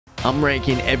I'm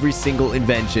ranking every single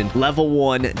invention level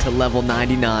 1 to level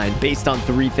 99 based on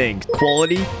 3 things: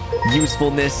 quality,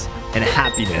 usefulness, and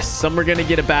happiness. Some are gonna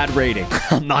get a bad rating.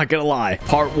 I'm not gonna lie.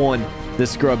 Part 1, the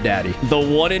Scrub Daddy. The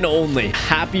one and only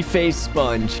Happy Face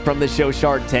sponge from the show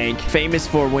Shark Tank. Famous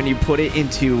for when you put it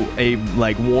into a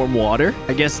like warm water.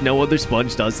 I guess no other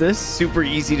sponge does this. Super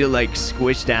easy to like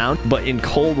squish down, but in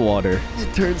cold water,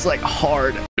 it turns like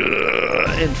hard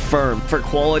and firm. For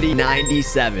quality,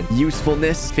 97.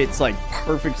 Usefulness fits like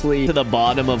perfectly to the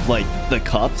bottom of like the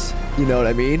cups. You know what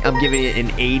I mean? I'm giving it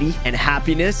an 80. And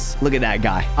happiness, look at that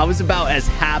guy. I was about as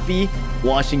happy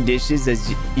washing dishes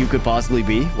as you could possibly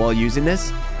be while using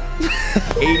this.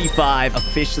 85,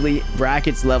 officially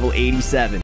brackets level 87.